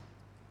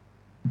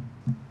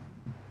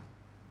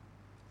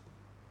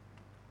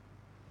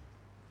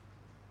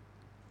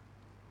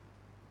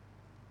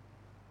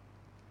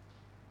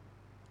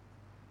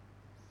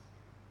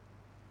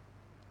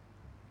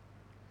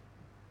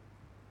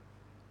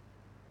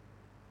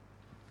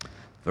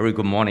Very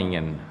good morning,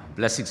 and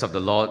blessings of the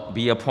Lord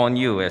be upon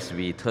you as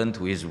we turn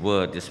to His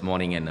Word this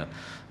morning. And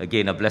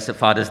again, a blessed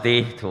Father's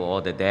Day to all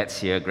the dads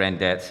here,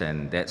 granddads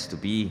and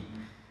dads-to-be,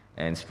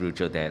 and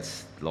spiritual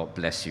dads. Lord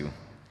bless you.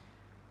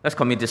 Let's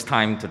commit this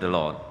time to the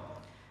Lord.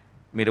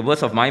 May the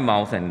words of my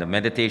mouth and the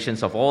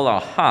meditations of all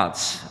our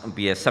hearts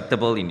be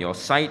acceptable in your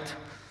sight,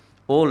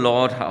 O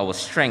Lord, our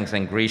strength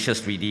and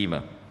gracious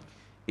Redeemer.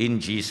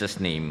 In Jesus'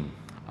 name,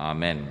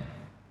 amen.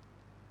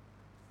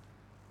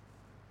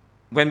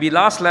 When we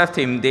last left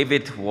him,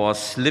 David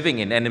was living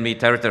in enemy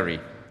territory.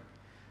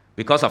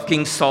 Because of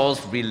King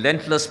Saul's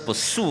relentless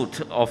pursuit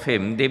of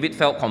him, David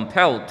felt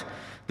compelled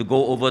to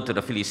go over to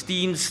the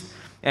Philistines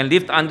and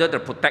lived under the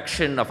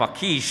protection of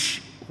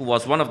Achish, who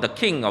was one of the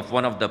king of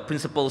one of the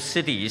principal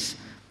cities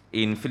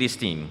in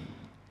Philistine.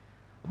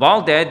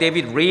 While there,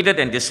 David raided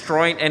and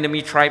destroyed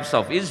enemy tribes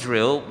of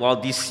Israel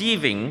while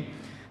deceiving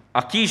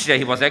Achish that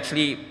he was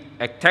actually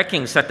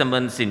attacking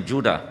settlements in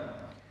Judah.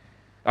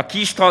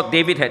 Achish thought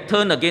David had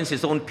turned against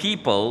his own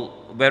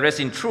people, whereas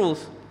in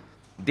truth,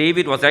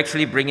 David was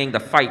actually bringing the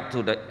fight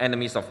to the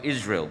enemies of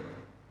Israel.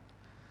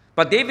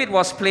 But David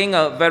was playing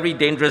a very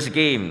dangerous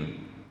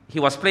game. He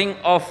was playing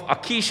off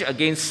Achish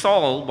against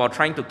Saul while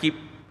trying to keep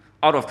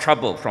out of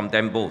trouble from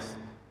them both.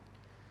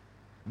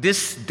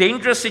 This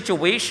dangerous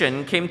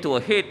situation came to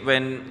a head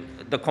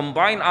when the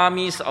combined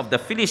armies of the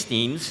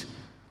Philistines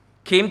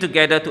came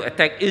together to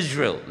attack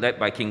Israel, led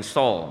by King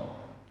Saul.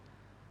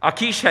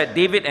 Achish had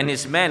David and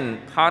his men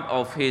part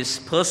of his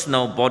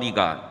personal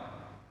bodyguard.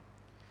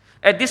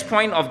 At this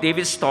point of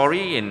David's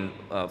story in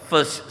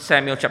 1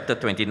 Samuel chapter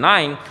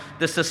 29,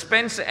 the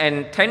suspense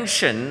and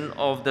tension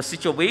of the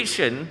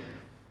situation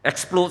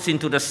explodes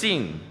into the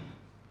scene.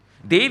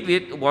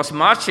 David was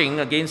marching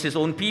against his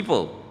own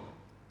people.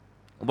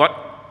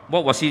 What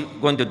was he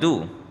going to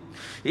do?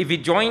 If he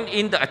joined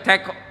in the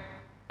attack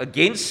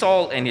against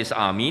Saul and his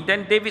army,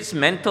 then David's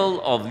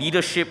mantle of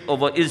leadership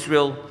over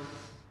Israel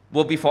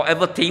will be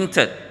forever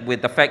tainted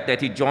with the fact that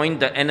he joined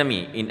the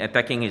enemy in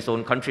attacking his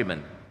own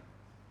countrymen.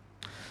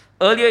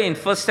 Earlier in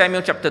 1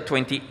 Samuel chapter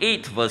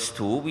 28, verse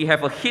 2, we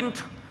have a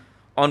hint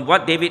on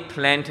what David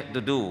planned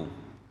to do.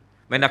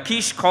 When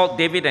Achish called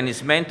David and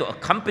his men to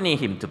accompany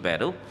him to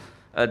battle,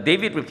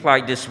 David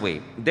replied this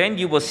way, "Then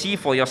you will see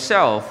for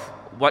yourself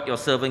what your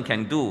servant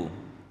can do."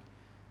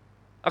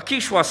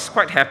 Achish was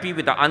quite happy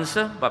with the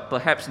answer, but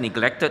perhaps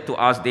neglected to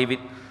ask David,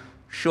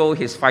 show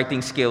his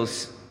fighting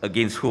skills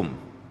against whom.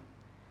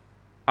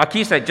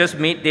 Achish had just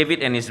made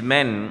David and his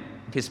men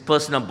his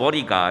personal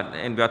bodyguard,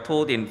 and we are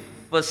told in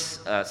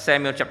 1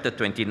 Samuel chapter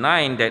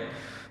 29 that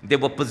they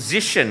were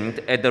positioned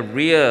at the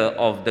rear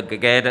of the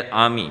gathered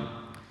army.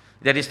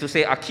 That is to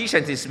say, Achish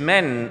and his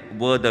men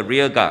were the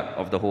rear guard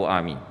of the whole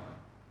army.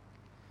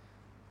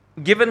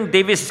 Given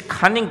David's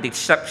cunning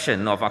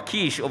deception of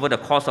Achish over the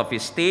course of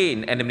his stay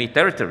in enemy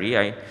territory,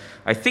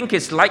 I think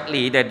it's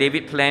likely that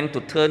David planned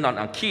to turn on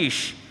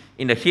Achish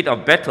in the heat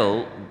of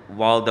battle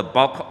while the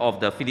bulk of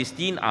the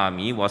Philistine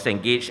army was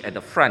engaged at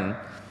the front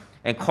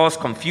and caused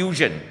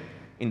confusion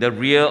in the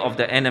rear of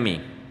the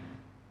enemy.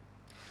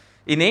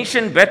 In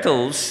ancient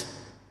battles,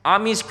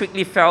 armies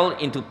quickly fell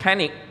into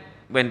panic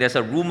when there's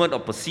a rumored or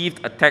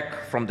perceived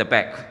attack from the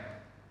back.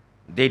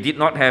 They did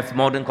not have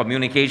modern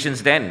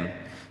communications then.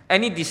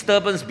 Any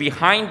disturbance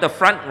behind the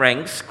front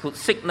ranks could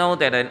signal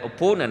that an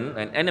opponent,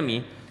 an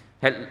enemy,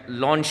 had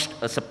launched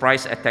a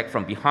surprise attack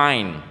from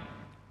behind.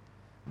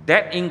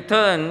 That in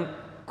turn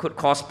could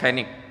cause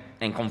panic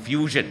and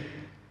confusion,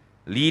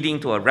 leading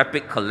to a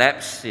rapid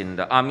collapse in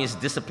the army's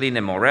discipline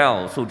and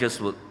morale.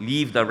 Soldiers would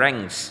leave the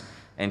ranks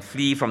and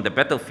flee from the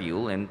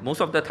battlefield, and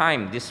most of the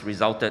time this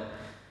resulted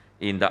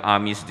in the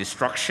army's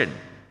destruction.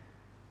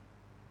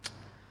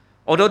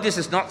 Although this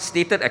is not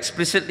stated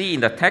explicitly in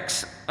the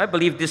text, I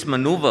believe this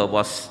maneuver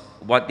was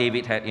what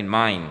David had in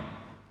mind.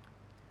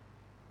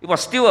 It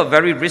was still a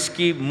very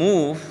risky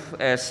move,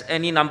 as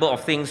any number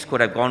of things could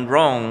have gone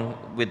wrong,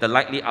 with the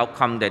likely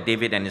outcome that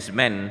David and his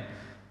men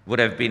would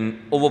have been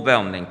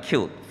overwhelmed and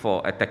killed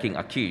for attacking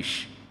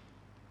Achish.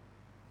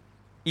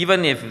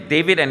 Even if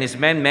David and his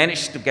men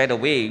managed to get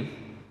away,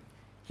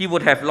 he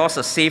would have lost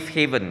a safe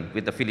haven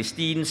with the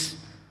Philistines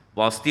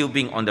while still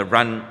being on the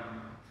run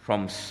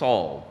from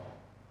Saul.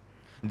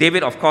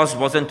 David, of course,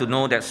 wasn't to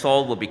know that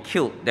Saul would be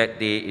killed that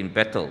day in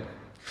battle.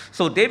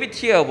 So David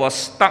here was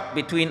stuck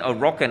between a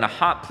rock and a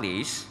hard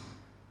place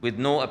with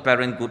no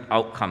apparent good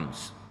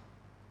outcomes.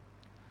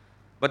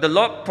 But the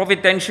Lord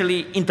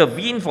providentially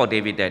intervened for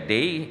David that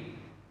day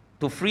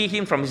to free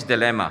him from his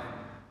dilemma.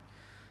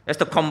 As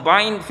the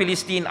combined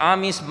Philistine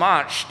armies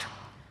marched,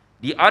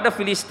 the other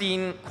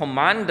Philistine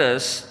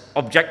commanders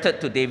objected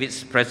to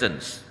David's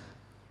presence,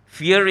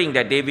 fearing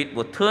that David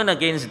would turn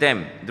against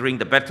them during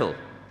the battle.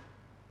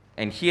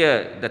 And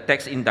here, the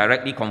text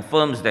indirectly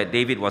confirms that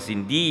David was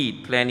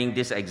indeed planning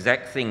this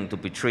exact thing to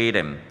betray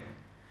them.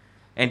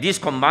 And these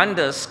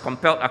commanders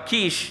compelled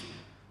Achish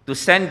to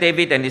send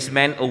David and his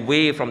men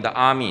away from the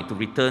army to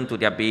return to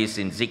their base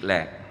in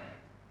Ziklag.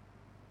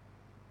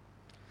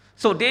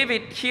 So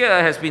David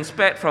here has been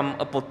spared from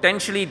a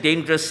potentially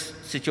dangerous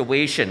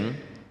situation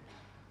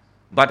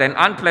But an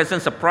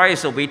unpleasant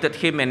surprise awaited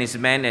him and his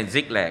men at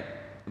Ziklag,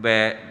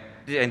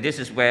 and this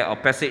is where our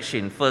passage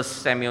in 1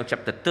 Samuel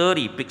chapter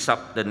 30 picks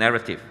up the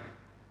narrative.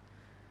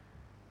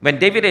 When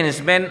David and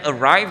his men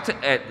arrived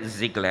at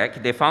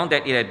Ziklag, they found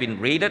that it had been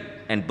raided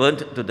and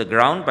burnt to the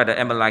ground by the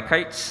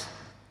Amalekites,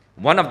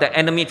 one of the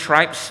enemy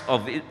tribes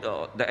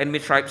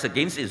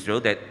against Israel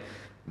that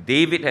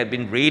David had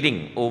been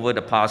raiding over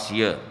the past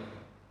year.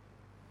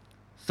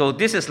 So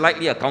this is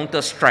likely a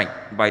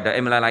counter-strike by the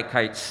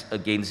Amalekites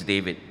against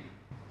David.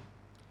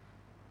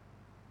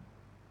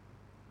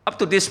 Up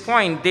to this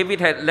point, David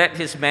had led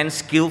his men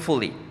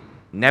skillfully,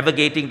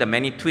 navigating the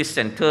many twists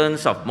and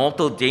turns of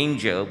mortal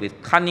danger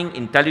with cunning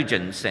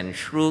intelligence and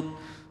shrewd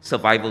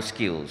survival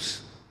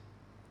skills.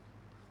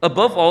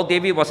 Above all,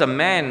 David was a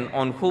man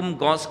on whom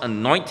God's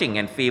anointing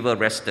and favor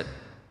rested.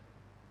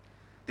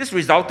 This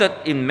resulted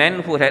in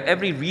men who had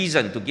every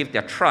reason to give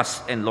their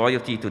trust and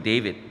loyalty to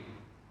David.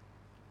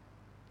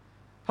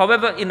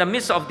 However, in the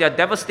midst of their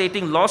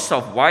devastating loss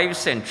of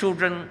wives and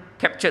children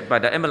captured by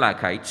the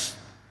Amalekites,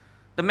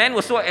 the men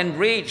were so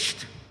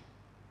enraged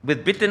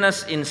with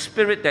bitterness in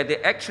spirit that they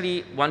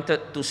actually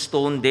wanted to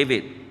stone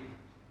David.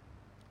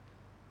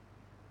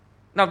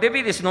 Now,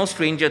 David is no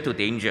stranger to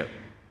danger,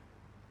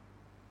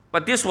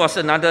 but this was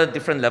another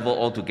different level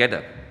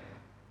altogether.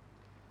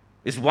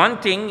 It's one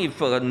thing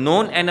if a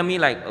known enemy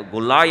like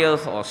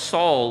Goliath or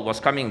Saul was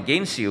coming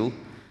against you,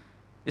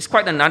 it's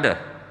quite another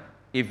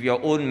if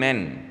your own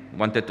men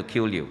wanted to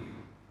kill you.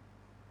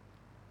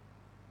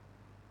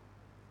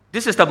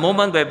 This is the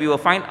moment where we will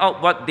find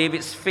out what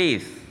David's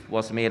faith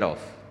was made of.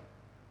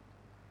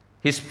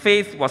 His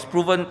faith was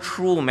proven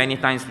true many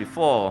times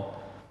before,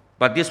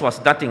 but this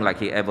was nothing like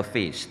he ever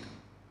faced.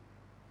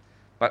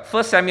 But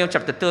 1 Samuel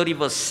chapter 30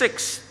 verse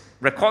 6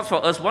 records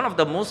for us one of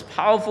the most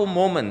powerful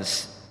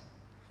moments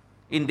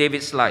in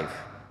David's life.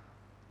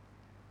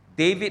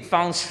 David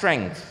found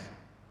strength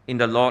in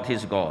the Lord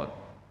his God.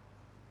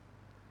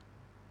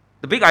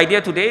 The big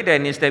idea today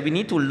then is that we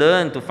need to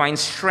learn to find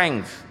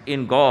strength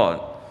in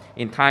God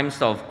in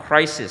times of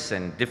crisis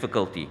and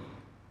difficulty.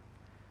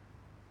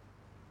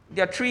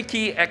 There are three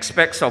key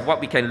aspects of what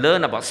we can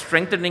learn about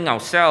strengthening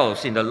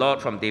ourselves in the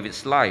Lord from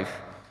David's life.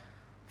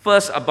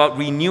 First, about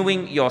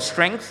renewing your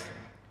strength.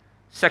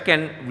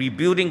 Second,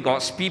 rebuilding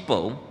God's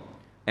people.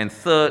 And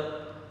third,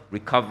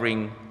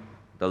 recovering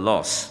the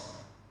loss.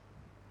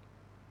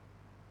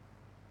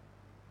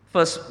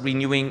 First,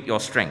 renewing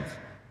your strength.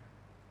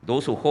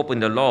 Those who hope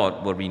in the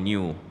Lord will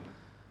renew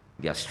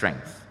their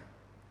strength.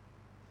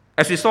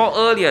 As we saw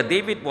earlier,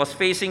 David was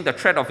facing the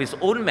threat of his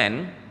own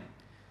men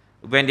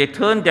when they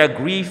turned their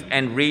grief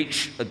and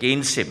rage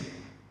against him.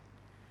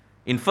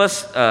 In 1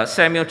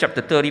 Samuel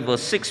chapter 30,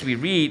 verse 6, we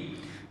read,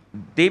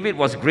 David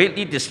was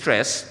greatly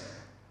distressed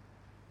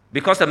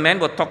because the men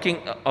were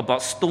talking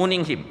about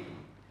stoning him.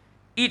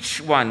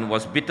 Each one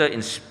was bitter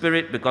in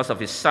spirit because of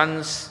his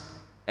sons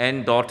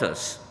and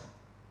daughters.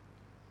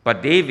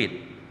 But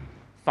David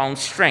found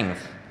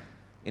strength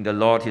in the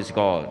Lord his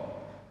God.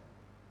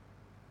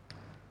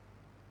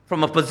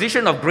 From a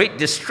position of great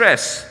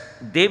distress,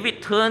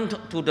 David turned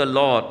to the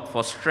Lord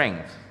for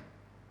strength.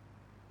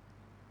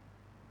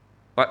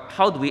 But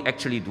how do we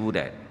actually do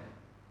that?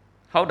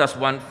 How does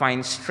one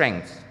find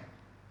strength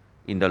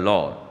in the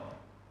Lord?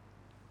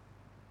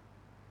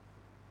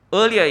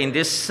 Earlier in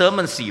this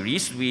sermon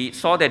series, we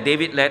saw that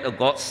David led a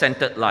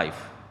God-centered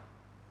life.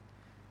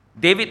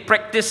 David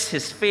practiced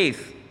his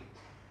faith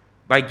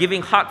by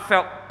giving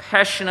heartfelt,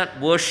 passionate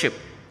worship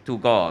to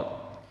God.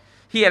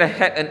 He had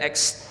an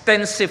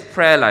extensive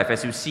prayer life,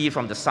 as you see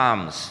from the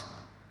Psalms.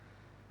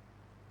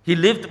 He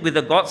lived with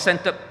a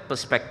God-centered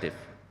perspective.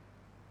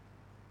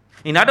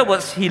 In other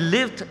words, he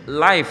lived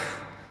life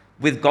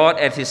with God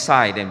at his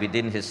side and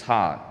within his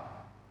heart.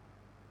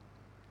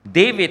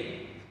 David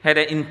had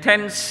an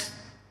intense,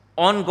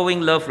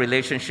 ongoing love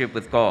relationship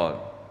with God.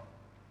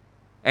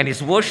 And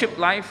his worship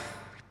life,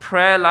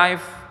 prayer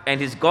life,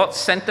 and his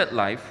God-centered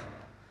life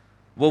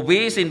were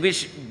ways in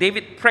which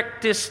David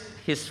practiced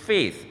his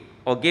faith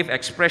or gave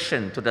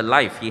expression to the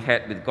life he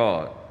had with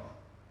God.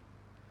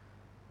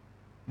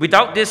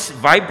 Without this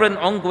vibrant,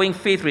 ongoing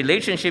faith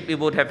relationship, it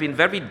would have been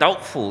very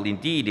doubtful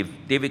indeed if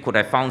David could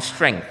have found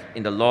strength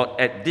in the Lord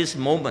at this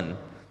moment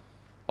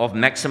of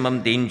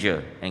maximum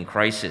danger and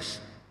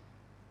crisis.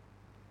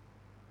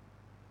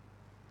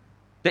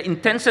 The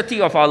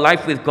intensity of our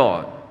life with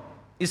God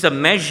is a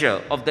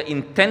measure of the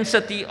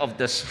intensity of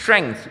the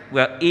strength we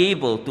are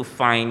able to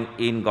find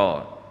in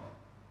God.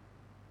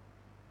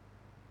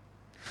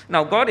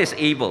 Now, God is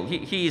able.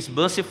 He is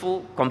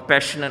merciful,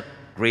 compassionate,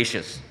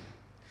 gracious.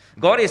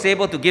 God is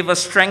able to give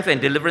us strength and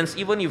deliverance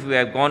even if we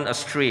have gone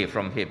astray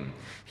from Him.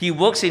 He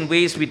works in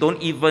ways we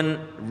don't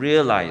even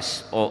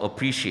realize or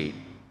appreciate.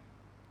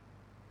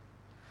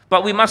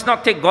 But we must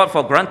not take God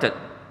for granted.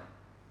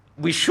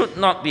 We should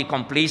not be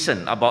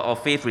complacent about our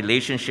faith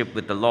relationship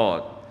with the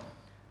Lord.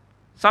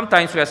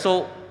 Sometimes we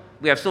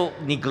have so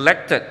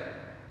neglected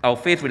our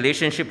faith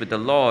relationship with the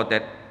Lord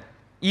that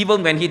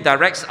even when He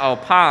directs our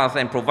path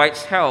and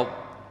provides help,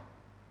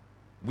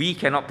 we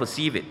cannot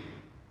perceive it.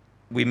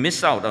 We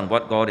miss out on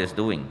what God is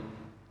doing.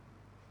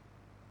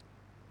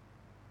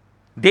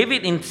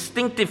 David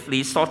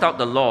instinctively sought out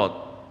the Lord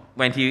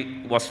when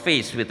he was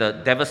faced with a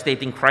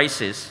devastating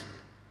crisis,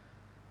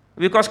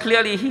 because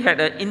clearly he had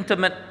an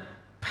intimate,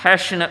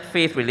 passionate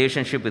faith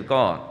relationship with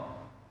God.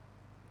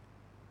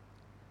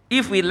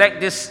 If we lack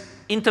this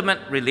intimate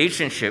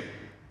relationship,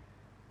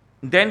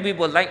 then we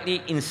will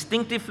likely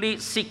instinctively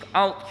seek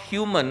out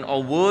human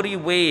or worldly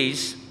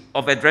ways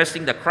of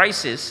addressing the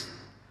crisis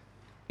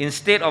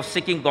instead of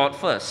seeking God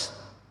first.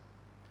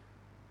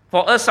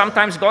 For us,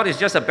 sometimes God is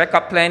just a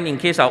backup plan in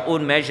case our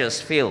own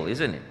measures fail,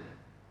 isn't it?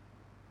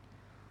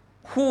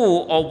 Who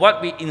or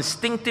what we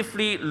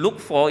instinctively look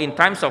for in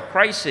times of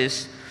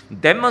crisis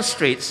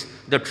demonstrates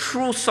the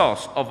true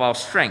source of our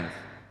strength.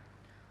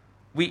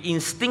 We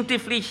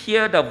instinctively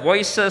hear the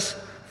voices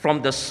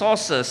from the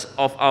sources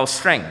of our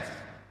strength.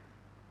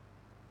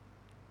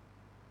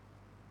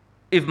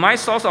 If my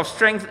source of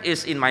strength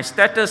is in my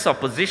status or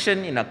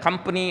position in a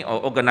company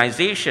or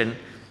organization,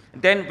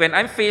 then when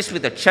I'm faced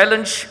with a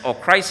challenge or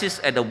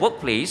crisis at the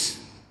workplace,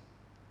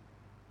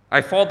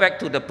 I fall back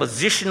to the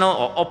positional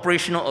or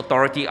operational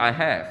authority I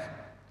have.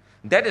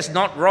 That is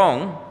not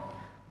wrong,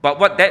 but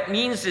what that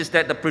means is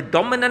that the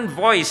predominant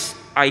voice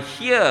I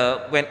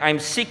hear when I'm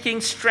seeking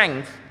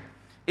strength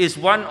is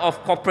one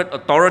of corporate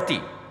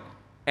authority,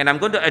 and I'm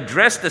going to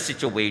address the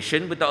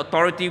situation with the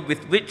authority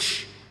with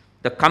which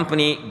the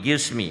company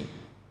gives me.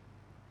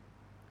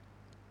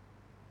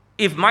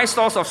 If my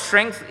source of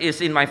strength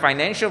is in my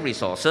financial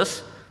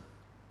resources,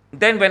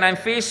 then when I'm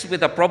faced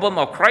with a problem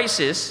or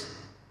crisis,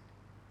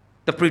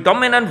 the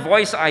predominant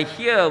voice I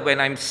hear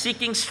when I'm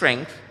seeking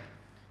strength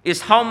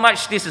is how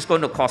much this is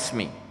going to cost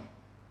me.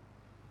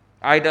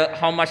 Either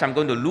how much I'm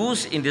going to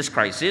lose in this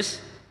crisis,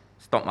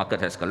 stock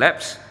market has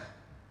collapsed,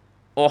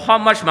 or how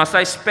much must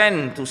I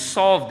spend to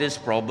solve this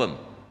problem.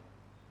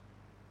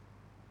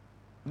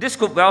 This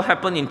could well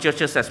happen in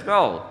churches as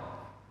well.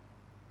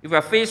 If we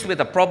are faced with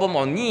a problem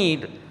or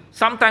need,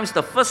 sometimes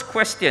the first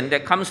question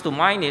that comes to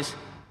mind is,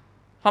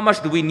 how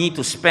much do we need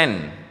to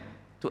spend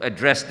to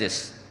address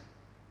this?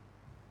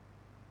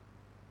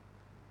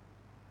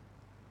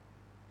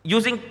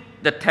 Using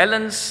the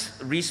talents,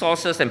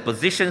 resources, and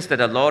positions that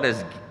the Lord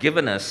has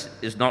given us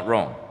is not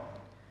wrong.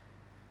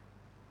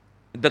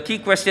 The key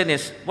question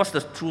is, what's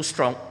the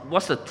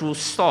true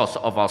source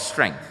of our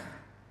strength?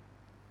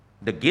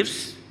 The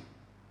gifts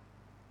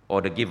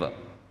or the giver?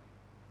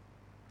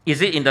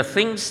 Is it in the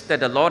things that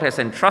the Lord has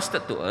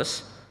entrusted to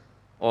us,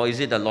 or is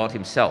it the Lord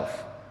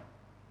Himself?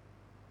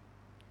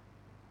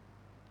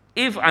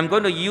 If I'm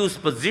going to use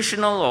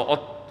positional or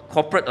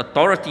corporate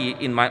authority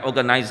in my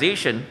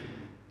organization,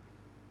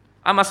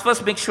 I must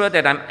first make sure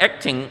that I'm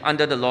acting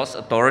under the Lord's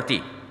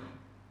authority.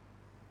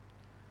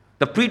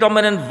 The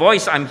predominant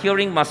voice I'm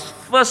hearing must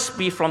first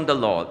be from the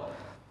Lord.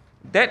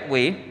 That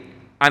way,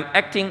 I'm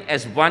acting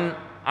as one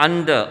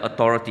under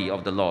authority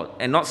of the Lord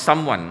and not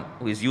someone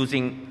who is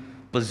using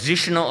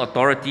positional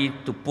authority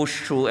to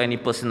push through any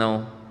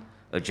personal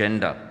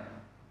agenda.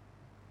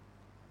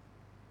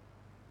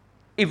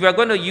 If we are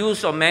going to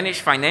use or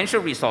manage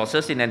financial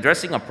resources in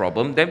addressing a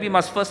problem, then we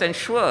must first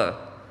ensure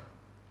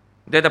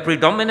that the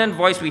predominant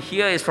voice we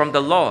hear is from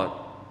the Lord,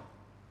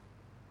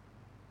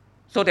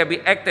 so that we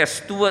act as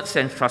stewards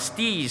and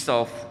trustees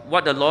of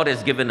what the Lord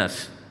has given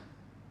us.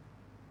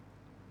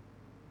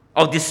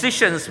 Our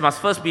decisions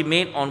must first be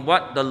made on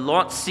what the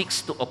Lord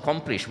seeks to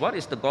accomplish. What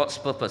is the God's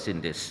purpose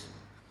in this?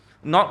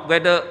 Not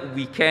whether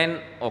we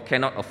can or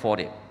cannot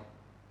afford it.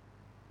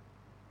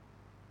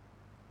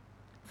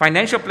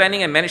 Financial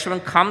planning and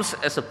management comes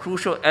as a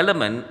crucial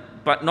element,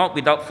 but not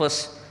without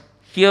first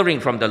hearing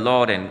from the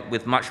Lord and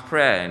with much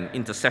prayer and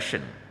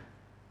intercession.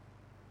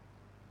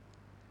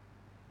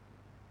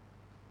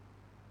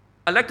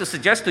 I'd like to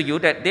suggest to you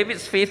that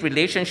David's faith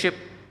relationship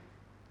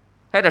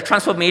had a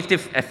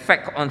transformative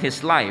effect on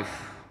his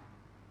life,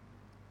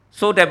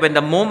 so that when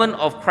the moment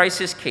of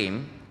crisis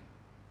came,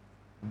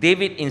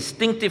 David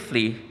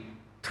instinctively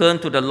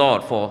turned to the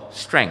Lord for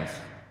strength.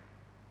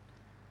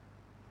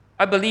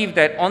 I believe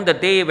that on the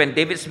day when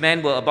David's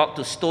men were about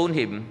to stone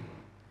him,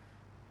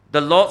 the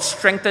Lord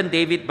strengthened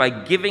David by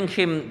giving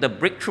him the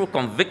breakthrough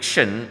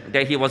conviction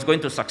that he was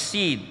going to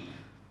succeed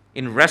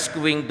in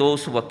rescuing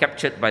those who were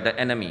captured by the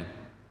enemy.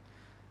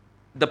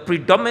 The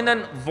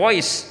predominant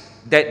voice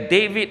that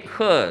David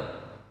heard,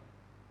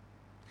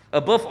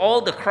 above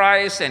all the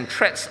cries and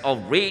threats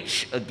of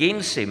rage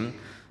against him,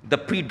 the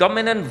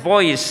predominant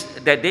voice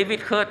that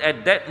David heard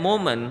at that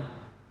moment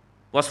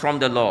was from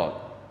the Lord.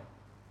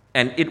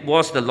 And it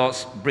was the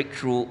Lord's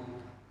breakthrough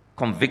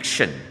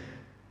conviction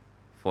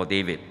for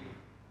David.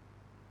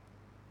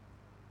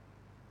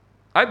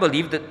 I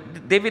believe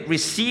that David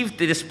received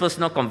this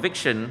personal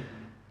conviction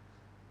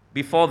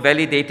before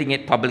validating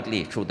it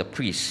publicly through the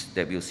priest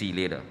that we'll see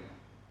later.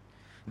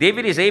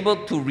 David is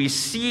able to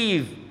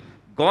receive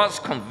God's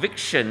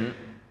conviction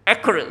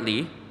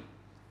accurately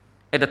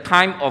at a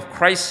time of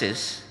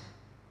crisis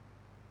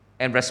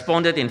and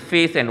responded in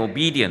faith and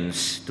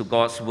obedience to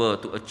God's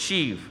word to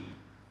achieve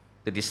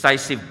the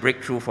decisive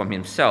breakthrough from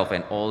himself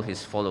and all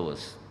his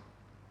followers.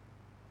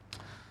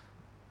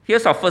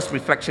 Here's our first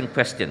reflection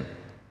question.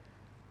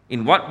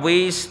 In what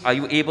ways are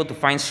you able to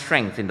find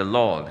strength in the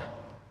Lord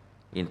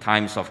in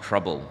times of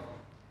trouble?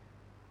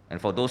 And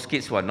for those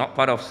kids who are not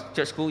part of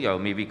church school, you're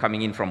maybe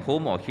coming in from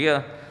home or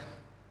here,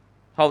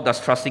 how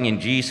does trusting in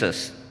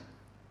Jesus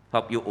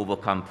help you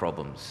overcome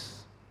problems?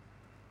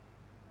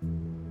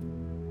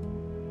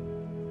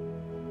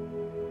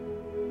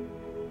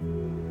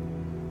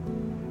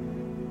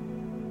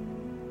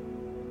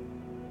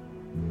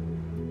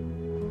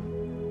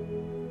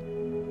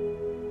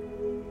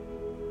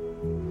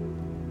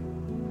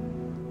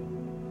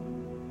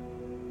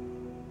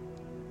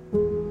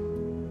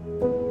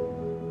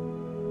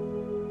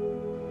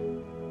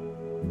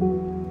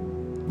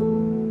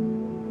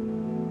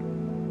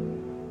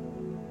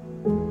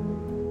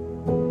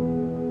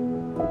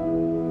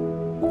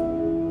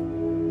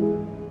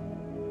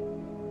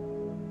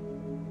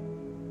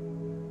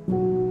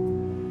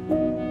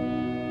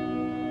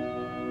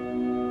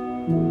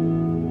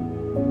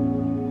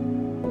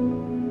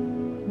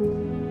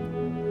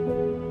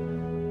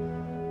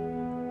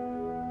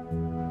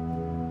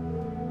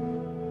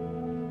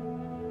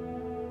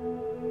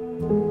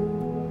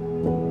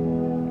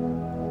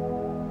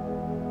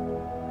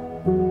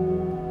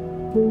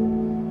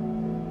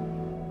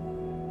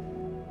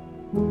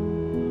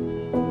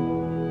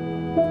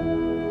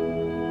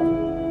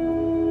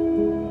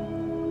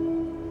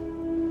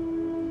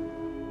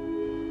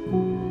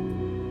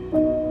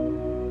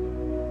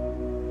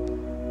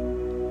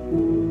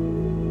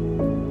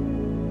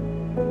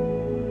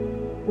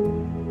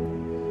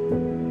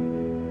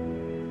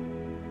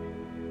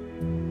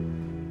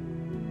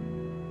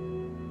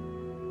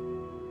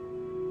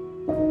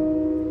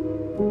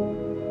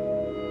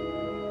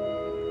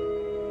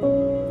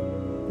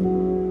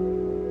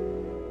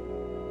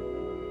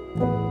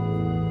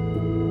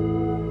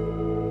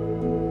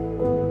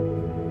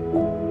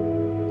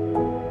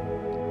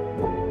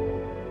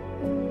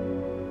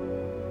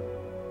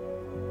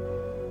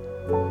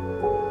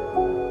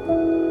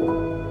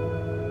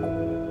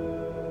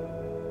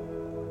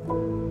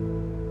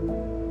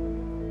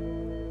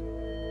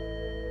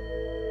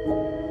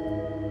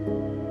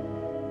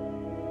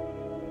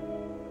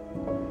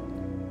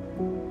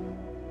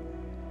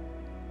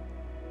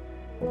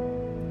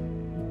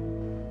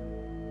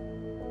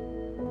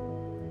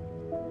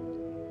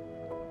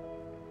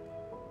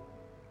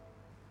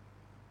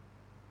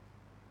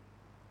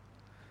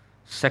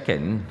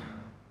 Second,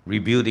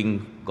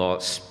 rebuilding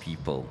God's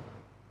people.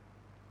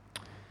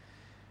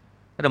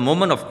 At a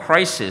moment of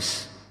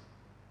crisis,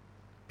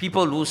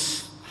 people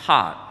lose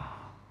heart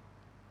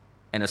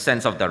and a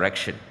sense of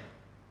direction.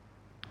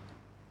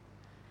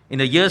 In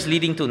the years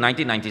leading to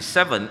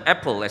 1997,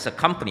 Apple as a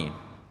company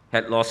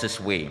had lost its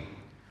way.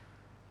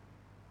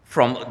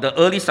 From the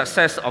early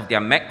success of their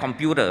Mac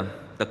computer,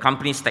 the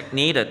company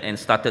stagnated and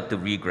started to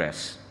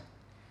regress.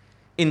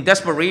 In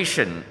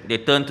desperation, they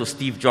turned to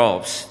Steve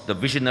Jobs, the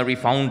visionary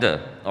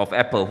founder of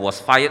Apple, who was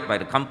fired by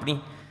the company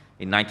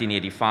in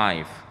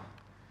 1985.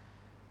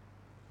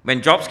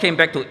 When Jobs came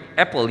back to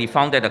Apple, he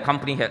found that the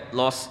company had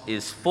lost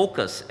its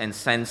focus and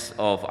sense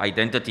of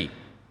identity.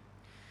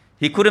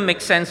 He couldn't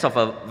make sense of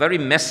a very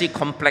messy,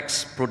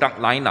 complex product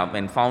lineup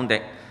and found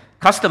that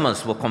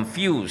customers were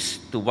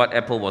confused to what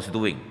Apple was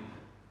doing.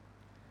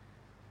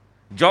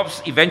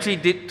 Jobs eventually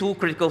did two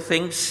critical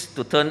things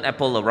to turn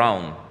Apple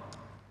around.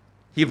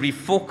 He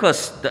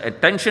refocused the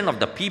attention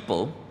of the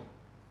people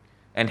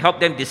and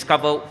helped them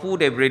discover who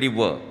they really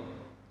were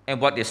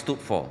and what they stood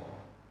for.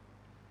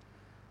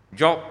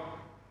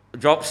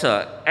 Jobs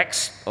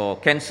axed or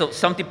cancelled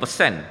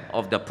 70%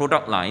 of the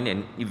product line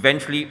and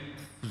eventually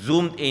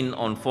zoomed in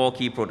on four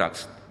key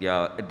products: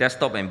 their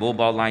desktop and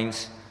mobile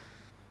lines,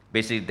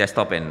 basically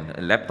desktop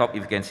and laptop,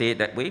 if you can say it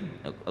that way,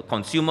 a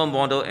consumer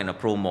model and a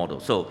pro model.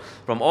 So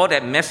from all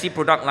that messy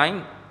product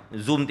line,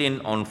 zoomed in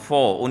on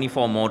only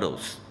four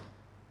models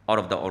out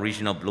of the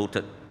original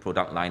bloated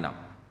product lineup.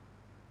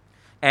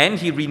 And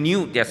he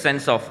renewed their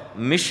sense of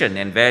mission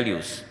and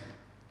values,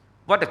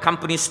 what the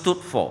company stood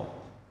for,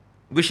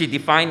 which he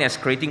defined as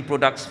creating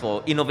products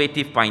for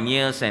innovative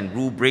pioneers and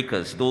rule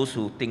breakers, those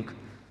who think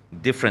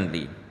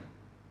differently.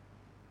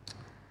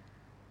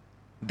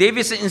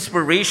 David's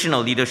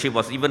inspirational leadership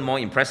was even more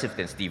impressive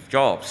than Steve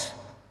Jobs.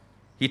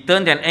 He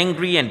turned an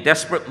angry and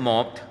desperate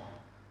mob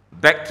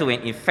back to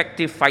an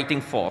effective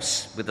fighting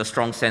force with a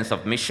strong sense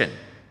of mission.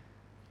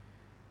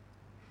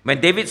 When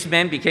David's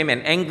men became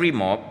an angry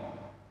mob,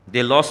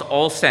 they lost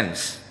all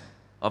sense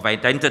of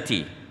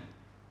identity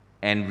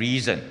and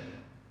reason.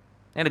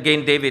 And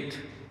again, David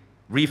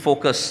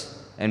refocused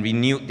and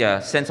renewed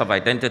their sense of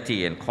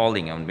identity and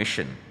calling and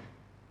mission.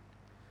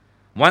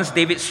 Once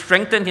David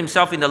strengthened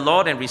himself in the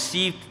Lord and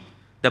received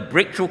the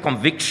breakthrough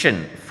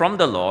conviction from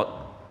the Lord,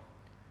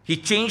 he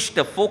changed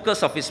the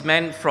focus of his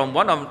men from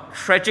one of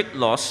tragic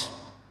loss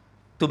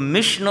to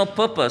missional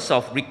purpose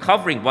of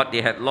recovering what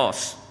they had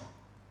lost.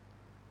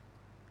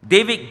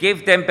 David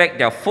gave them back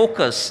their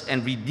focus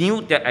and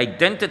renewed their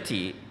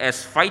identity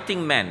as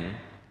fighting men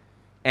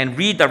and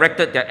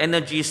redirected their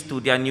energies to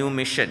their new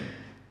mission,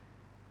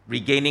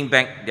 regaining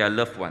back their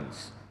loved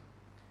ones.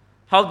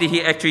 How did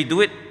he actually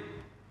do it?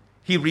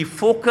 He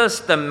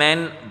refocused the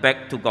man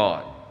back to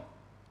God.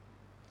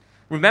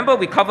 Remember, what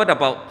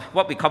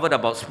we covered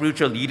about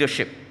spiritual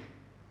leadership.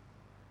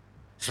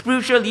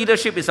 Spiritual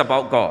leadership is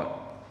about God.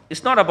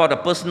 It's not about a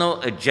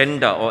personal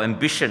agenda or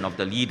ambition of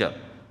the leader.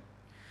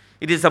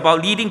 It is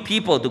about leading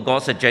people to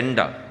God's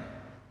agenda.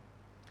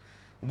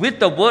 With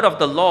the word of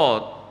the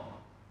Lord,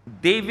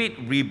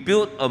 David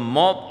rebuilt a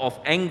mob of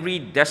angry,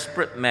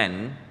 desperate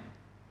men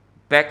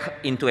back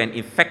into an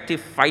effective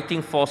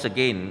fighting force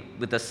again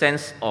with a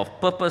sense of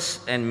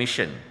purpose and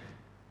mission.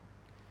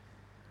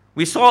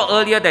 We saw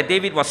earlier that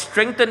David was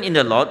strengthened in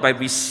the Lord by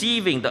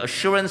receiving the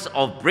assurance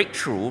of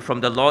breakthrough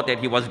from the Lord that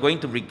he was going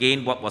to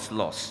regain what was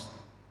lost.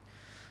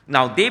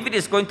 Now, David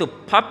is going to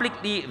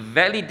publicly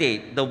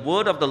validate the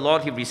word of the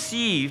Lord he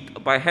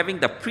received by having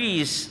the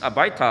priest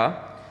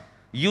Abiathar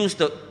use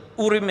the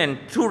Urim and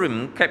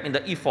Thummim kept in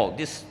the ephod.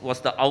 This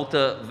was the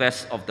outer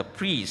vest of the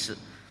priest.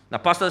 Now,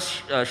 Pastor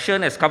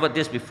Shern has covered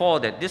this before,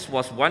 that this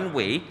was one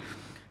way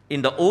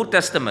in the Old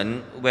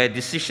Testament where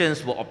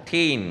decisions were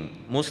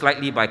obtained, most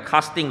likely by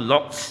casting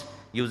lots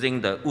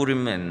using the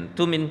Urim and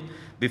Thummim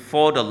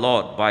before the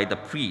Lord by the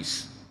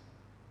priest.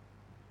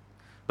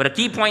 But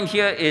the key point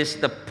here is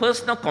the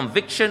personal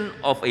conviction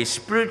of a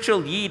spiritual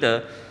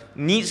leader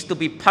needs to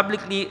be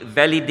publicly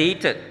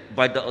validated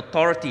by the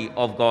authority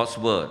of God's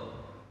word.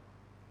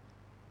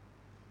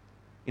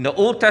 In the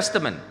Old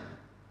Testament,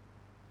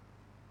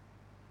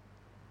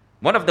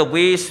 one of the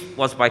ways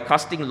was by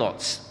casting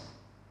lots,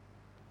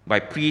 by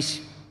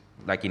priests,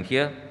 like in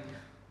here,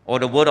 or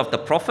the word of the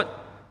prophet,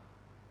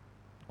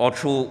 or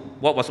through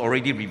what was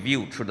already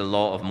revealed through the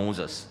law of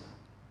Moses.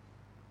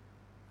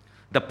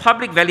 The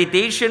public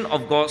validation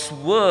of God's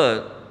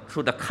word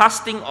through the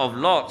casting of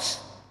lots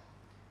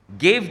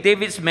gave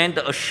David's men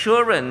the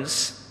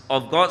assurance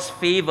of God's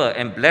favor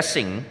and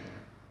blessing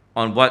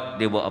on what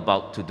they were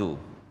about to do.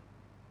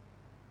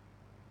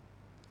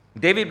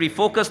 David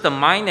refocused the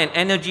mind and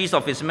energies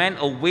of his men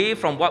away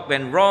from what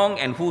went wrong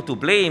and who to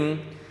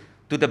blame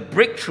to the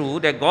breakthrough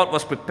that God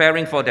was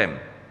preparing for them.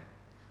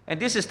 And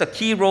this is the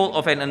key role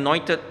of an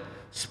anointed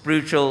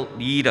spiritual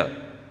leader.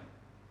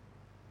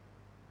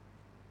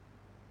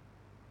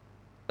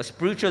 A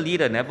spiritual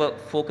leader never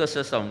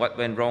focuses on what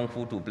went wrong,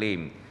 who to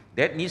blame.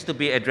 That needs to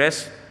be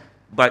addressed,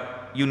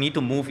 but you need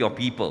to move your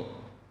people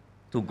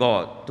to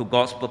God, to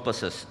God's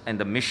purposes and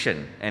the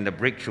mission and the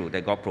breakthrough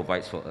that God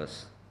provides for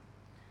us.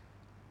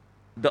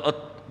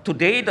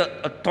 Today,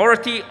 the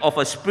authority of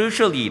a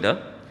spiritual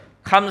leader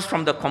comes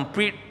from the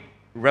complete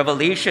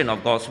revelation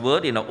of God's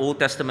word in the Old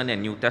Testament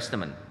and New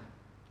Testament.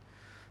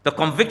 The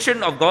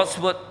conviction of God's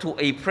word to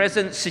a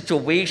present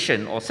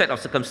situation or set of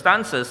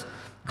circumstances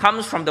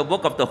comes from the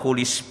work of the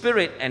Holy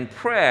Spirit and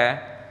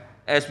prayer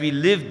as we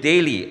live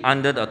daily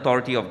under the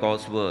authority of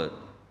God's word.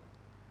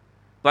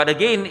 But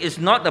again, it's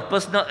not the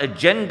personal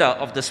agenda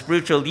of the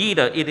spiritual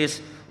leader. It is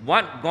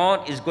what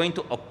God is going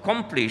to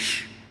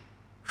accomplish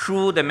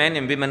through the men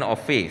and women of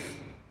faith.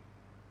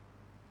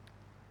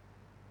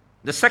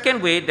 The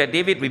second way that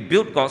David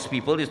rebuilt God's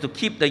people is to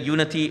keep the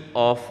unity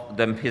of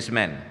his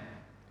men.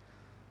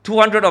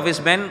 200 of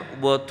his men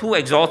were too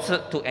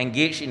exhausted to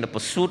engage in the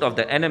pursuit of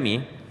the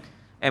enemy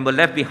and were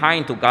left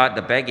behind to guard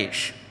the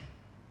baggage,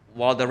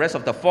 while the rest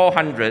of the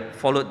 400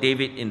 followed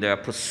David in their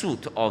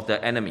pursuit of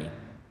the enemy.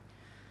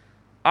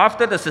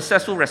 After the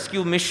successful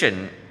rescue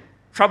mission,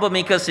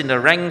 troublemakers in the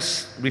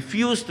ranks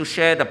refused to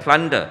share the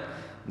plunder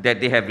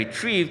that they had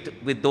retrieved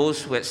with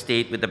those who had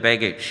stayed with the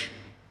baggage.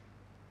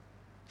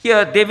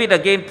 Here, David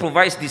again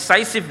provides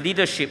decisive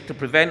leadership to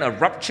prevent a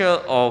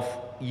rupture of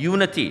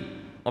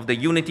the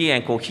unity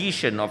and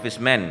cohesion of his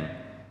men.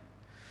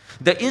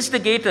 The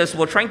instigators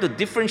were trying to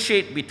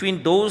differentiate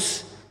between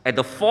those at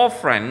the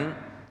forefront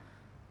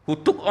who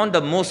took on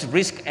the most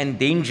risk and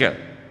danger,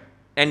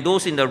 and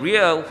those in the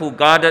rear who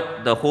guarded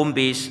the home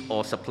base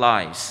or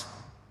supplies.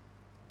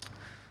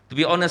 To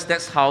be honest,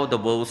 that's how the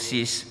world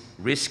sees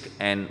risk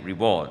and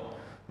reward.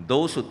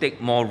 Those who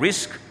take more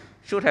risk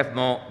should have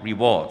more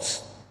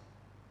rewards.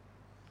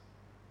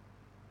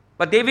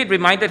 But David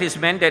reminded his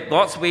men that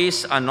God's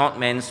ways are not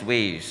men's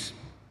ways.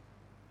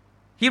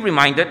 He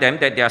reminded them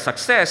that their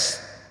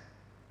success,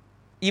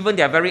 even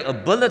their very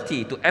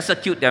ability to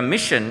execute their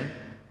mission,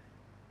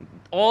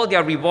 all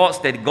their rewards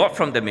that they got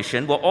from the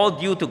mission were all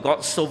due to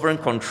God's sovereign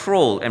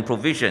control and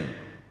provision.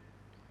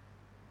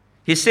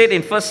 He said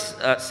in 1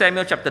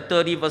 Samuel chapter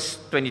 30, verse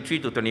 23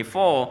 to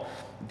 24,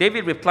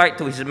 David replied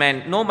to his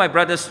men, "No, my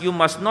brothers, you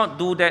must not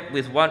do that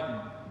with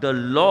what the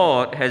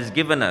Lord has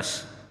given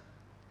us.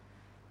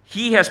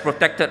 He has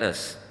protected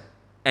us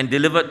and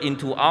delivered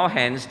into our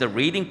hands the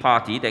raiding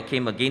party that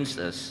came against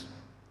us.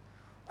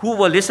 Who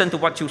will listen to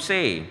what you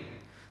say?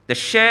 The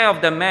share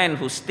of the man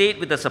who stayed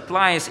with the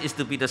supplies is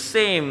to be the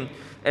same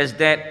as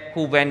that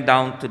who went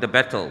down to the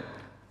battle.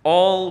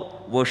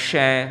 All will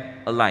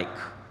share alike."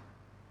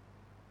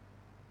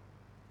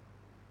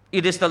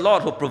 It is the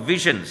Lord who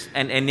provisions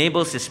and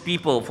enables his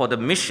people for the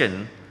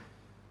mission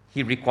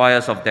he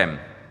requires of them.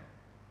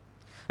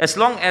 As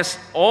long as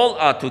all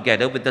are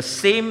together with the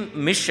same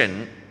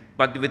mission,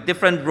 but with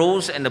different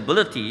roles and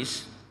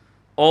abilities,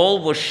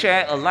 All will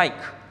share alike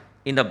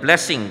in the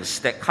blessings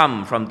that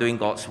come from doing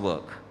God's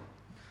work.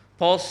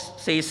 Paul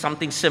says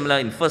something similar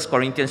in 1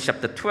 Corinthians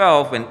chapter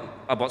 12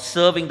 about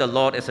serving the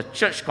Lord as a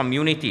church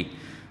community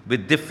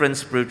with different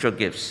spiritual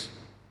gifts.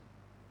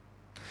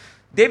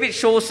 David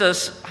shows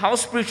us how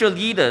spiritual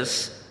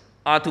leaders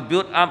are to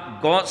build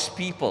up God's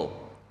people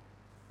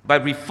by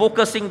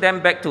refocusing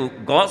them back to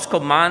God's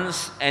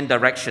commands and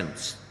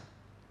directions,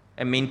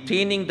 and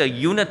maintaining the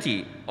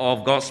unity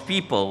of God's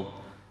people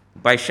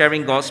by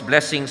sharing God's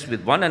blessings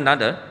with one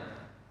another,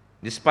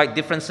 despite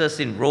differences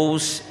in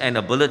roles and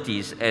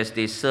abilities as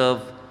they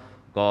serve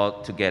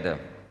God together.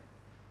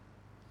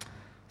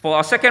 For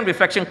our second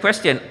reflection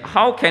question,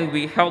 how can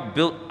we help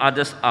build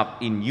others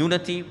up in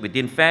unity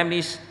within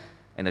families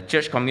and the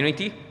church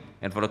community?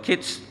 And for the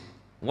kids,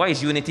 why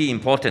is unity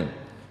important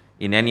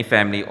in any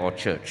family or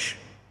church?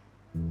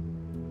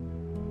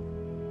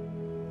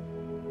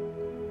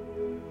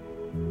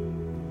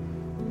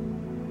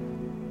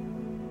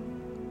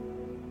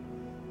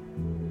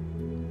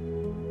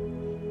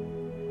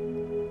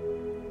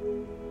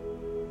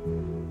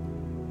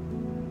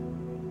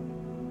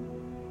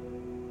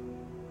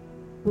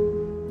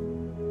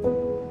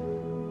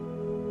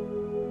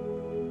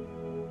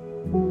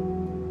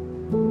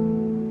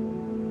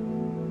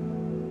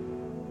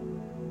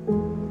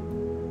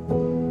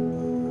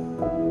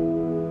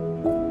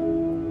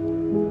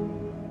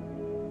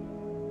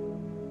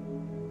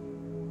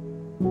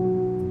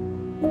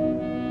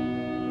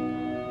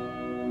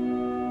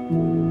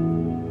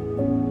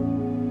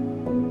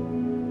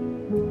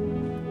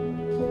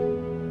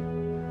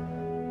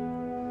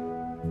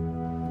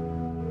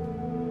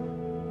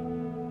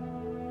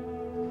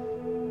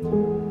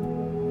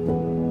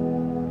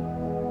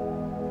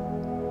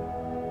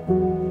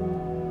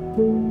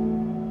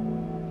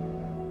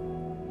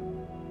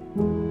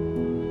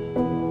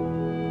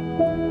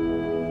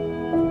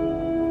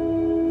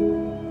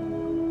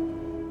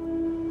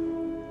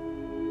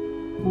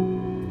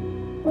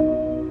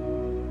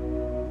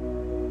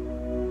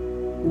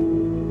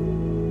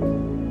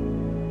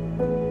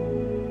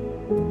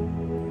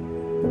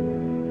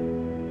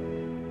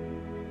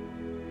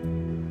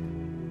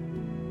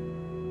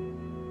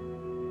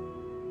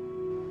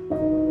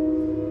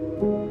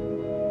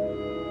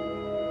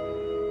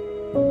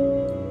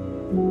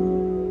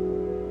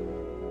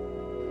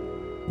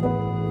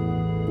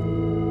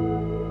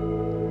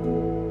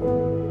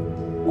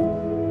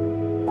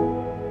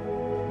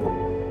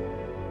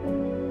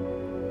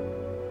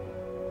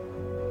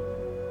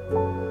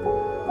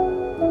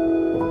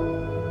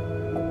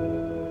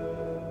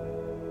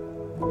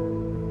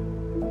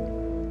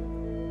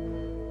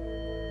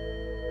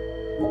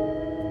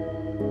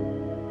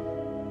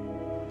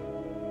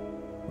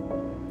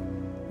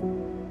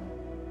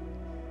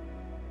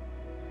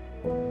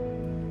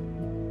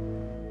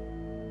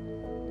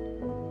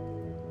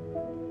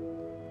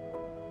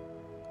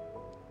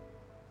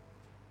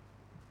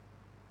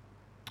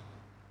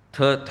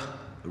 Third,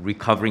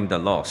 recovering the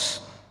loss.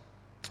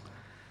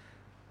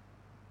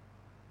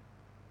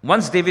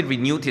 Once David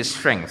renewed his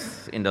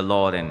strength in the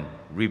Lord and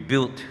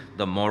rebuilt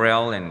the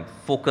morale and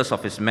focus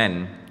of his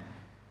men,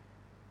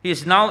 he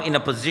is now in a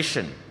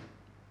position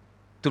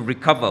to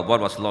recover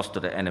what was lost to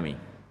the enemy.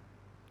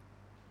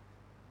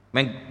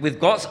 With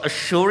God's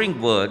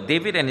assuring word,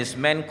 David and his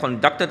men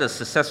conducted a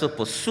successful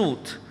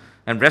pursuit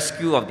and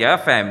rescue of their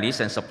families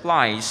and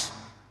supplies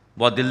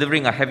while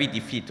delivering a heavy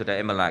defeat to the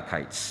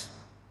Amalekites.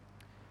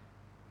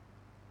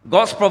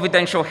 God's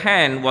providential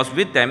hand was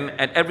with them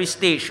at every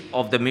stage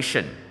of the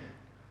mission,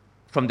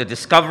 from the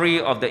discovery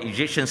of the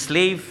Egyptian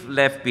slave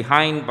left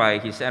behind by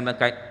his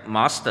Amalekite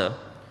master,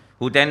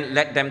 who then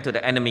led them to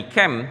the enemy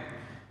camp,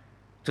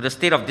 to the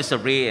state of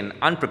disarray and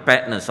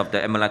unpreparedness of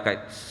the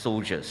Amalekite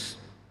soldiers.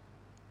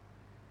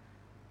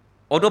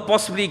 Although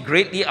possibly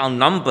greatly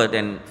outnumbered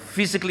and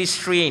physically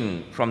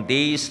strained from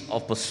days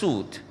of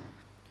pursuit,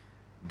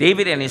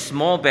 David and his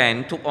small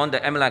band took on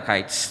the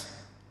Amalekites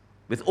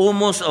with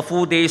almost a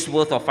full day's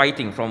worth of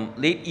fighting from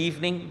late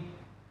evening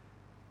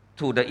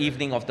to the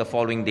evening of the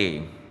following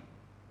day.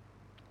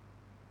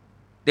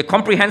 They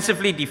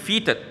comprehensively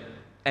defeated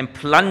and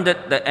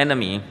plundered the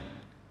enemy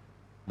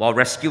while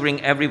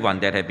rescuing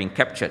everyone that had been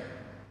captured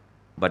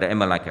by the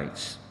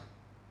Amalekites.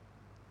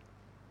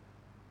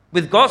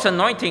 With God's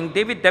anointing,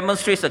 David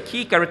demonstrates a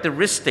key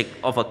characteristic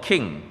of a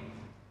king: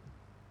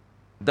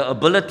 the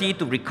ability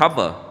to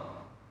recover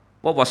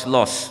what was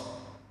lost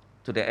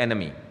to the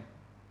enemy.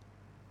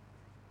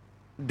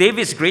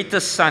 David's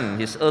greatest son,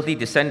 his earthly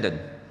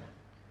descendant,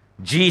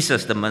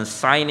 Jesus, the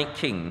Messianic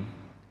King,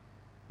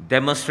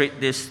 demonstrates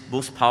this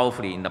most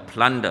powerfully in the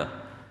plunder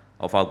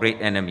of our great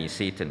enemy,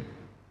 Satan.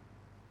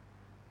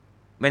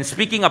 When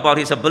speaking about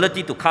his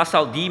ability to cast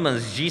out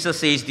demons, Jesus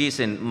says this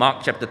in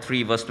Mark chapter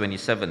 3, verse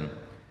 27.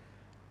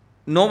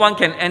 No one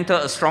can enter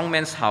a strong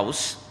man's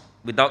house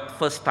without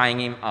first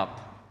tying him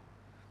up.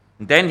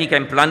 Then he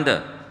can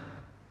plunder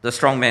the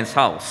strong man's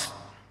house.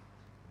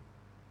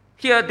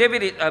 Here,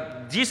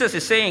 Jesus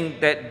is saying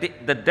that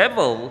the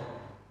devil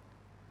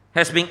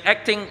has been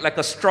acting like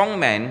a strong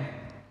man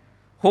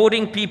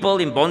holding people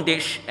in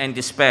bondage and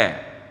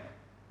despair.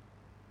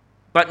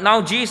 But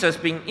now Jesus,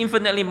 being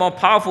infinitely more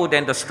powerful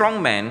than the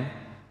strong man,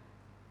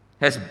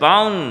 has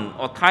bound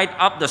or tied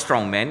up the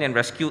strong man and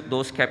rescued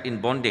those kept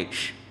in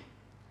bondage.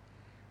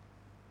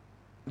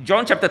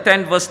 John chapter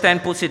 10 verse 10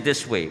 puts it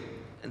this way: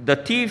 the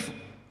thief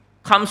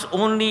comes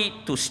only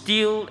to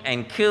steal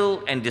and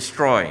kill and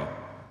destroy.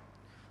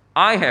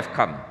 I have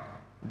come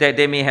that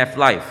they may have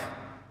life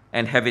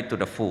and have it to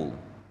the full.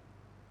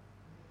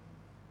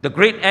 The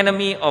great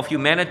enemy of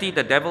humanity,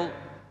 the devil,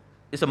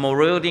 is a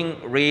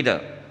marauding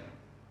raider,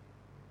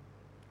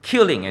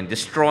 killing and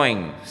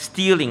destroying,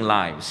 stealing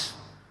lives,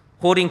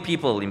 holding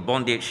people in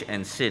bondage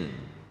and sin.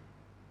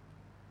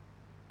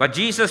 But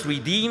Jesus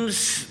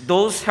redeems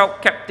those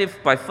held captive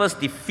by first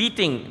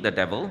defeating the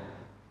devil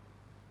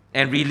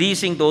and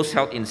releasing those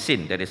held in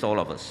sin, that is all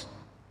of us.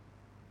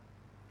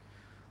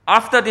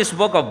 After this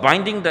work of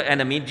binding the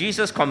enemy,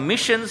 Jesus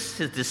commissions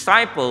his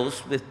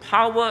disciples with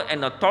power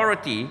and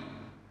authority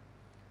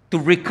to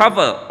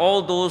recover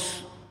all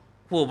those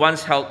who were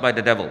once held by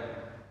the devil.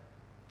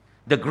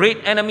 The great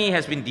enemy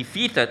has been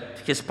defeated,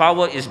 his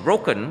power is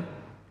broken,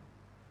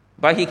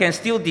 but he can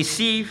still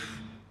deceive,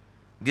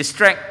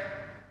 distract,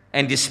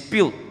 and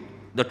dispute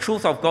the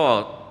truth of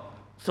God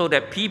so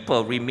that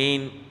people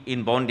remain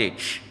in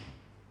bondage.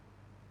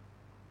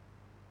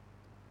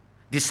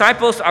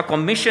 Disciples are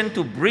commissioned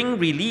to bring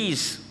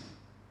release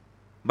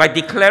by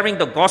declaring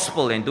the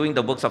gospel and doing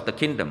the works of the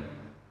kingdom.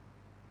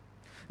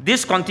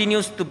 This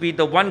continues to be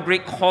the one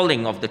great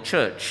calling of the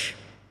church,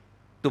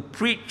 to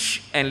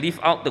preach and live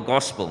out the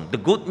gospel, the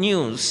good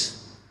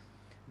news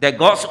that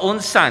God's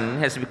own Son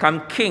has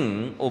become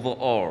king over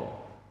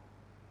all.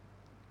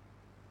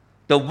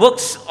 The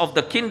works of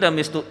the kingdom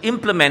is to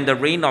implement the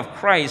reign of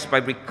Christ by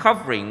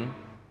recovering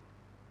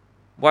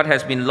what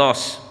has been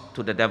lost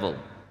to the devil.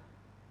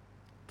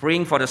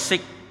 Praying for the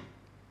sick,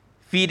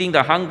 feeding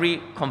the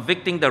hungry,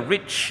 convicting the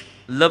rich,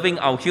 loving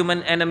our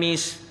human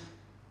enemies,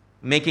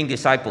 making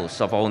disciples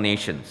of all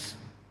nations.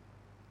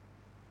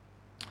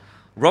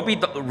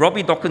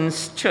 Robbie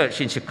Dawkins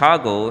Church in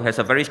Chicago has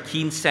a very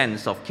keen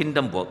sense of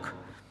kingdom work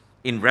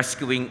in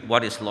rescuing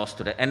what is lost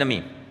to the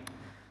enemy.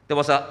 There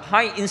was a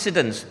high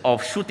incidence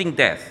of shooting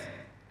death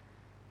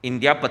in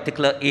their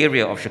particular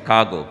area of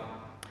Chicago.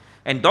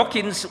 And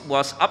Dawkins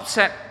was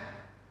upset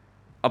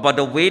about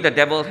the way the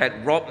devil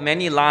had robbed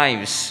many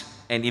lives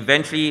and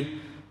eventually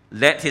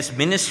led his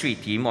ministry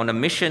team on a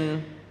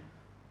mission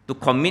to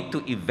commit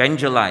to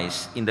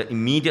evangelize in the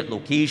immediate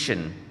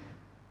location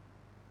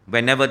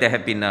whenever there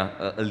had been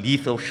a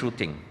lethal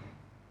shooting.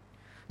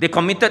 They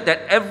committed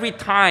that every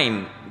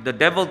time the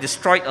devil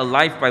destroyed a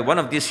life by one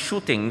of these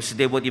shootings,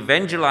 they would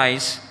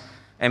evangelize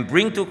and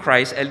bring to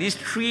Christ at least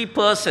 3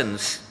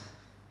 persons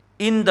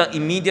in the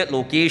immediate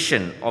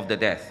location of the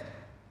death.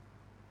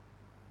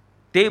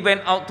 They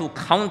went out to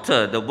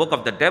counter the work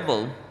of the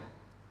devil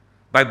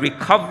by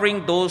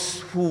recovering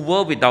those who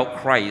were without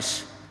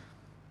Christ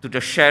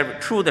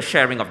through the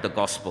sharing of the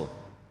gospel.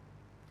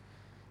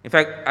 In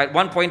fact, at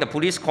one point, the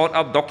police called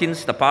up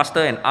Dawkins, the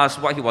pastor, and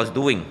asked what he was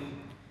doing.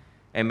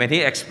 And when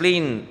he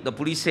explained, the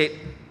police said,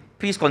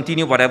 please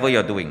continue whatever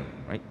you're doing,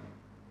 right?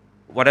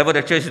 Whatever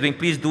the church is doing,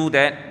 please do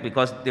that,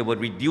 because they were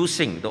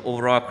reducing the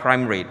overall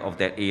crime rate of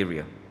that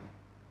area.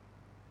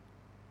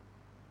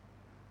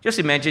 Just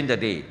imagine the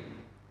day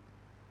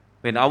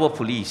when our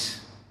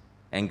police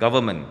and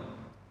government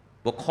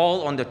will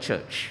call on the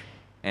church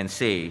and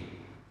say,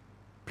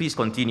 please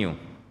continue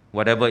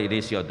whatever it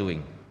is you're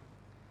doing,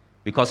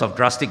 because of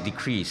drastic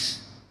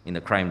decrease in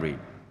the crime rate,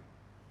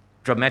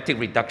 dramatic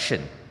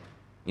reduction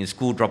in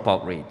school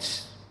dropout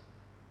rates,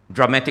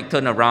 dramatic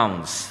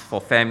turnarounds for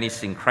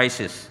families in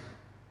crisis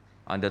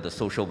under the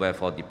social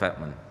welfare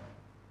department.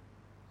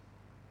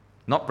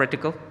 Not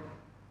practical?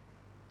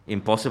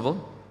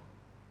 Impossible?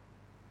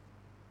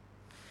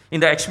 In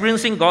the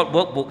Experiencing God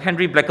workbook,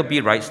 Henry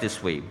Blackaby writes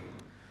this way: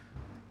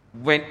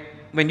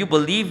 when you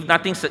believe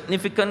nothing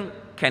significant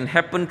can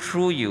happen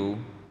through you,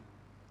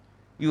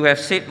 you have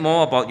said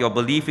more about your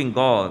belief in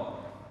God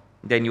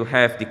than you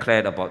have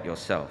declared about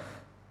yourself.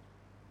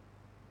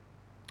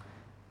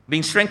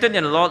 Being strengthened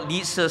in the Lord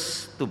leads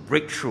us to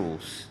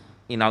breakthroughs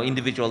in our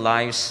individual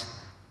lives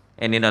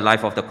and in the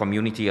life of the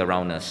community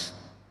around us.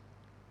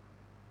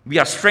 We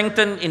are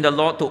strengthened in the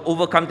Lord to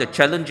overcome the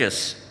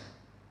challenges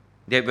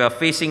that we are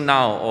facing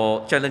now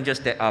or challenges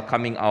that are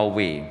coming our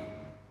way,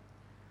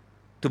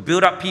 to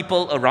build up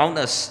people around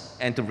us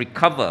and to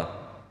recover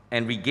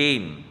and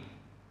regain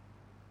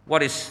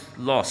what is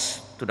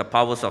lost to the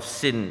powers of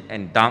sin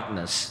and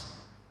darkness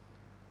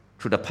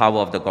through the power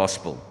of the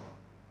gospel.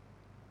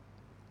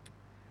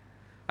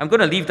 I'm going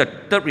to leave the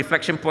third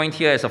reflection point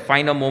here as a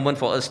final moment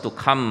for us to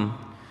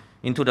come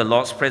into the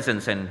Lord's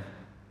presence and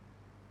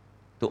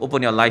to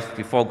open your life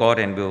before God,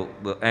 and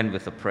we'll end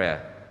with a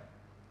prayer.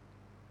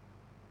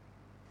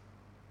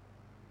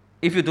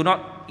 If you do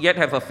not yet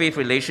have a faith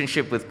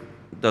relationship with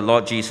the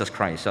Lord Jesus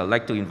Christ, I'd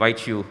like to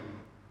invite you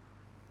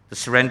to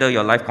surrender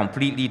your life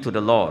completely to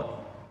the Lord.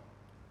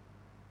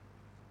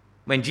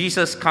 When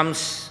Jesus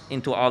comes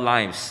into our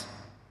lives,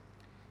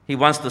 He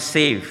wants to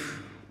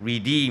save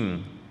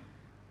redeem,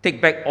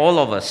 take back all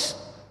of us,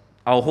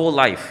 our whole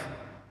life,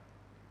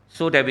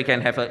 so that we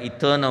can have an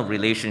eternal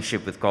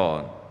relationship with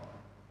God.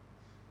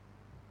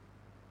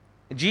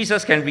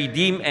 Jesus can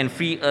redeem and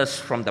free us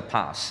from the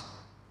past.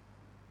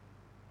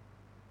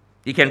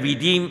 He can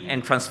redeem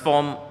and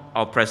transform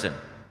our present.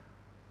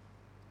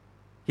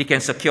 He can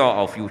secure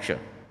our future.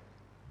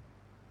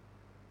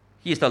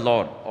 He is the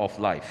Lord of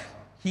life.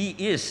 He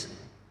is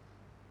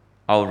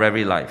our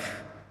very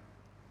life.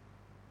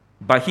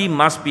 But He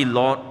must be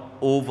Lord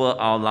over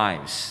our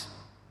lives,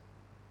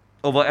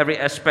 over every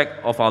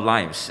aspect of our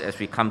lives as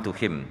we come to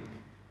Him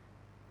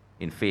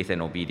in faith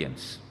and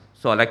obedience.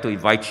 So I'd like to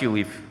invite you,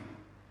 if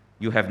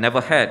you have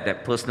never had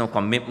that personal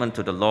commitment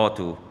to the Lord,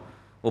 to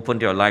open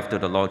your life to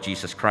the Lord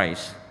Jesus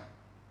Christ.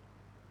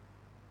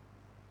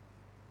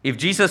 If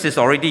Jesus is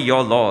already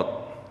your Lord,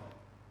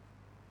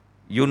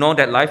 you know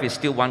that life is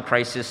still one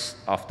crisis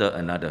after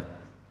another.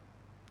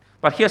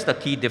 But here's the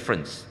key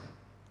difference.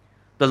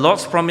 The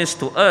Lord's promise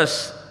to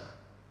us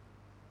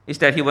is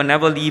that He will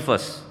never leave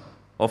us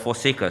or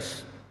forsake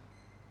us.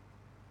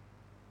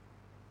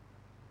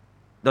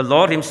 The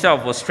Lord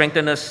Himself will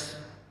strengthen us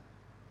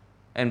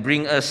and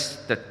bring us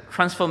the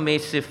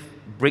transformative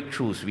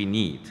breakthroughs we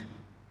need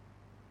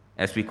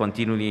as we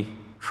continually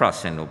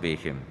trust and obey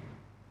Him.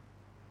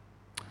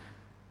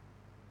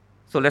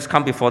 So let's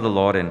come before the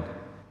Lord, and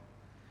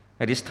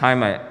at this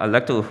time I'd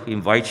like to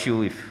invite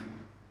you, if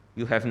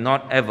you have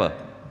not ever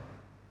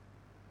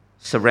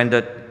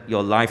surrendered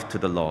your life to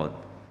the Lord,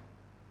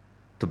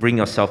 to bring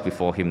yourself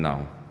before Him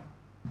now.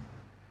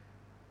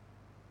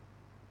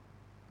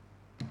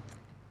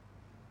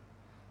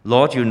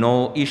 Lord, you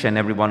know each and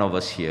every one of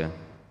us here.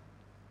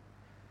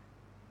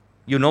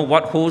 You know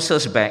what holds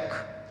us back.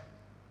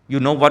 You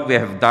know what we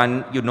have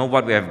done. You know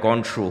what we have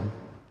gone through.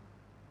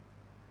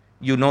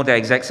 You know the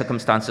exact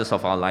circumstances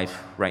of our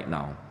life right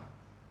now.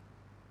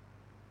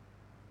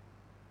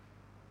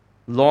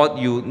 Lord,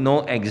 you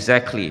know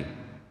exactly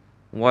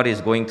what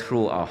is going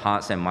through our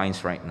hearts and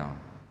minds right now.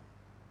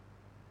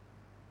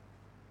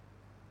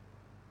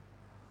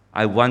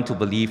 I want to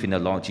believe in the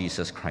Lord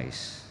Jesus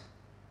Christ.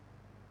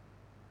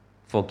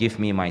 Forgive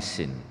me my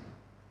sin.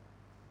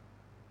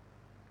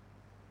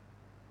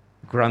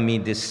 Grant me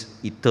this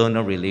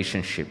eternal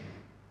relationship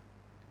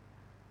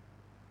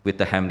with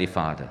the Heavenly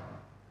Father,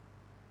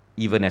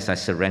 even as I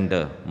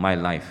surrender my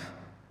life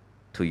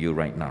to you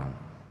right now.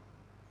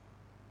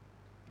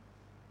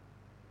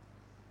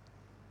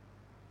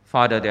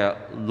 Father, there are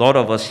a lot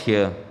of us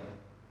here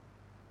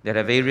that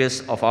have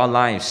areas of our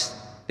lives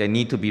that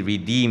need to be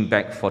redeemed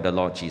back for the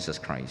Lord Jesus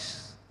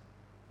Christ.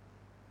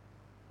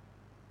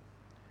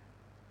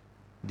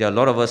 There are a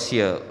lot of us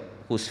here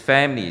whose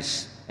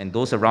families and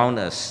those around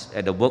us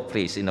at the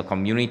workplace, in the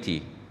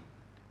community,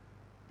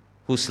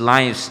 whose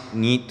lives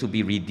need to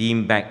be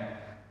redeemed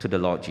back to the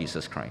Lord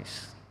Jesus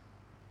Christ.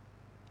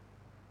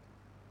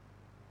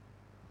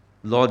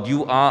 Lord,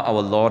 you are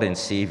our Lord and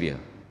Savior.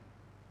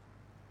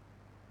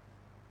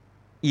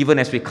 Even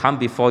as we come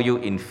before you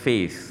in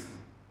faith,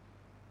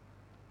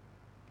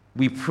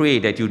 we pray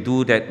that you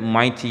do that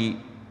mighty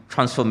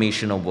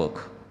transformational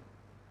work.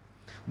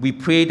 We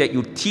pray that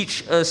you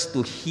teach us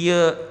to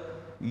hear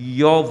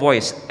your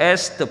voice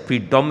as the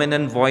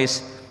predominant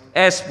voice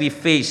as we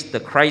face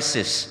the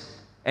crisis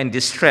and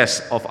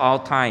distress of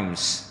our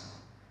times.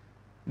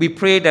 We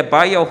pray that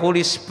by your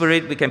Holy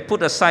Spirit we can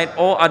put aside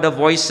all other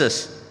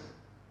voices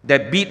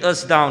that beat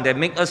us down, that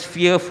make us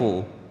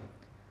fearful.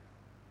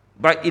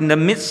 But in the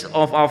midst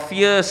of our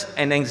fears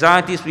and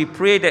anxieties, we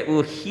pray that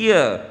we'll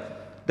hear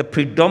the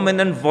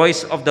predominant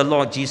voice of the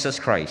Lord Jesus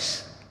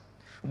Christ.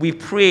 We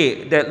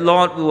pray that,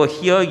 Lord, we will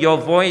hear your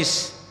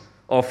voice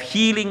of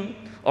healing,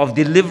 of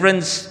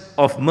deliverance,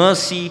 of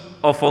mercy,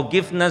 of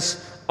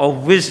forgiveness,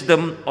 of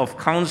wisdom, of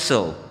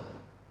counsel.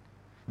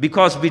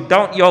 Because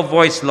without your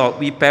voice, Lord,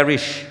 we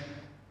perish.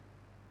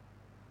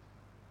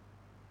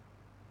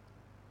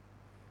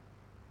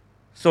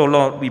 So,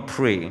 Lord, we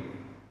pray,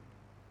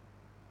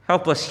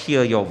 help us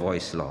hear your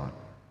voice, Lord.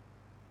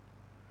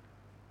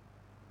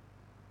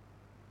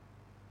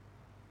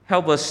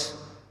 Help us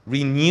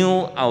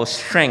renew our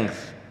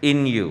strength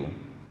in you.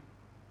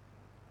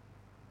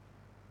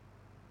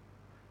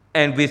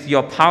 And with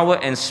your power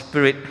and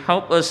spirit,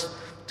 help us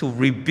to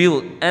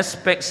rebuild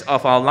aspects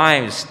of our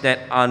lives that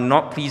are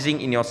not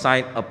pleasing in your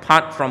sight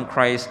apart from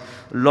Christ.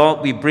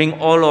 Lord, we bring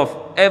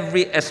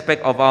every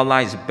aspect of our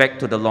lives back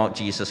to the Lord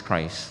Jesus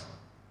Christ.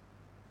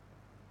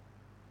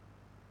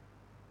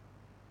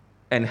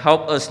 And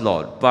help us,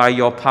 Lord, by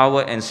your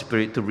power and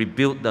spirit to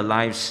rebuild the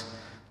lives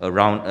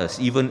around us,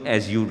 even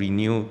as you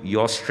renew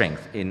your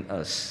strength in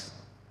us.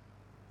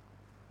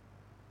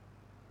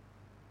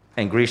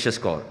 And gracious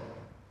God,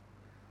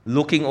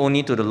 looking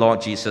only to the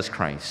Lord Jesus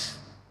Christ,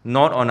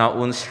 not on our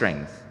own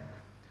strength,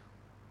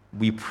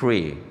 we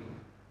pray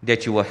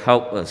that you will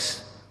help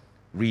us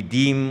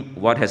redeem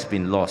what has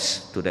been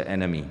lost to the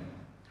enemy,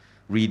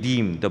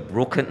 redeem the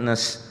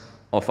brokenness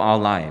of our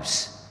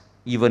lives,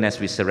 even as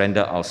we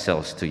surrender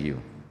ourselves to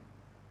you.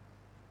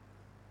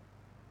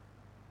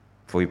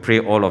 For we pray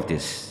all of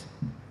this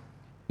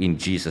in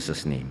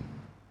Jesus' name.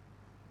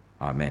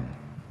 Amen.